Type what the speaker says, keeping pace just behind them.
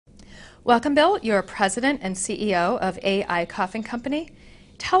Welcome, Bill. You're President and CEO of Eicoff Company.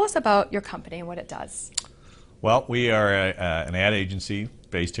 Tell us about your company and what it does. Well, we are an ad agency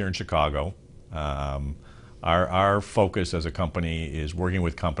based here in Chicago. Our focus as a company is working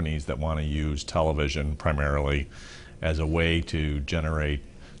with companies that want to use television primarily as a way to generate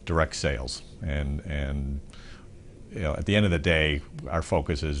direct sales. And you know, at the end of the day, our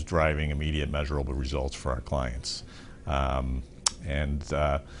focus is driving immediate measurable results for our clients.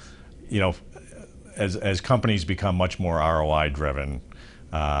 You know, as companies become much more ROI-driven,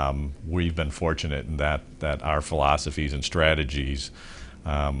 we've been fortunate in that our philosophies and strategies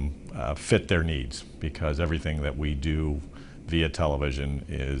fit their needs, because everything that we do via television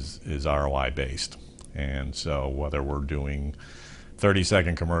is ROI-based. And so whether we're doing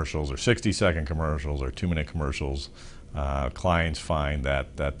 30-second commercials or 60-second commercials or 2-minute commercials, clients find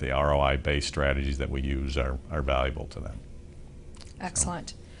that the ROI-based strategies that we use are valuable to them.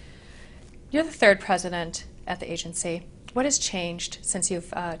 Excellent. You're the third president at the agency. What has changed since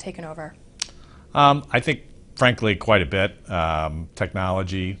you've taken over? I think, frankly, quite a bit.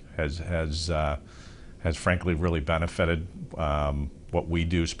 Technology has frankly really benefited what we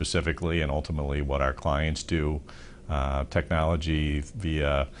do specifically, and ultimately what our clients do. Technology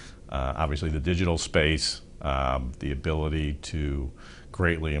via obviously the digital space, the ability to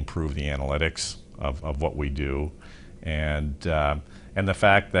greatly improve the analytics of what we do, and the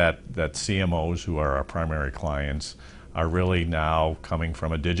fact that CMOs, who are our primary clients, are really now coming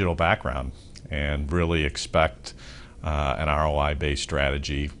from a digital background and really expect an ROI-based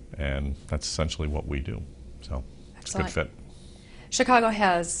strategy, and that's essentially what we do. So it's a good fit. Chicago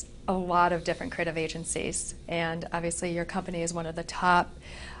has a lot of different creative agencies, and obviously your company is one of the top.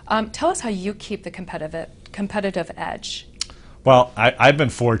 Tell us how you keep the competitive edge. Well, I've been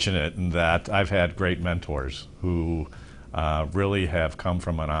fortunate in that I've had great mentors who really have come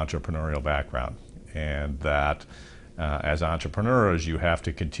from an entrepreneurial background, and that as entrepreneurs you have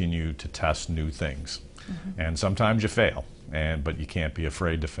to continue to test new things. Mm-hmm. And sometimes you fail, but you can't be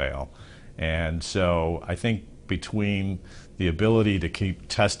afraid to fail. And so I think between the ability to keep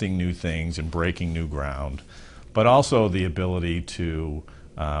testing new things and breaking new ground, but also the ability to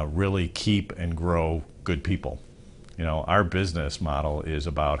really keep and grow good people. You know, our business model is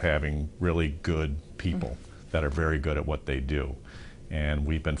about having really good people that are very good at what they do. And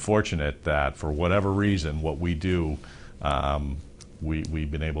we've been fortunate that for whatever reason, what we do, we've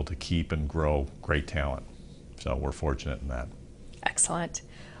been able to keep and grow great talent. So we're fortunate in that. Excellent.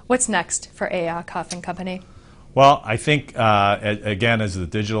 What's next for Eicoff Company? Well, I think, again, as the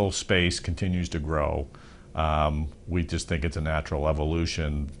digital space continues to grow, we just think it's a natural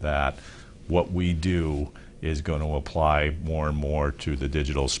evolution that what we do is going to apply more and more to the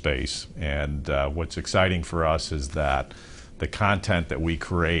digital space. And what's exciting for us is that the content that we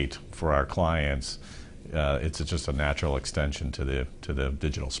create for our clients, it's just a natural extension to the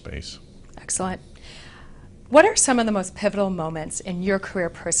digital space. Excellent. What are some of the most pivotal moments in your career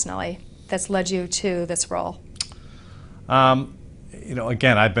personally that's led you to this role? You know,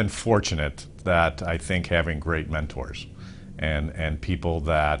 again, I've been fortunate that I think having great mentors and people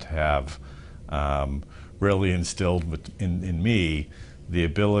that have really instilled in me the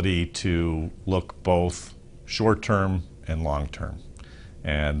ability to look both short-term and long-term,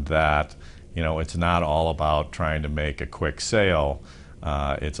 and that, you know, it's not all about trying to make a quick sale.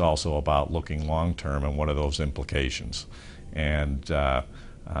 It's also about looking long-term and what are those implications, and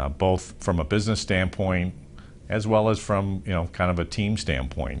both from a business standpoint as well as from, you know, kind of a team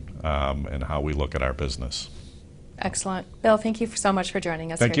standpoint, and how we look at our business. Excellent. Bill, thank you so much for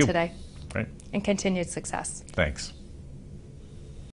joining us here today. Right. And continued success. Thanks.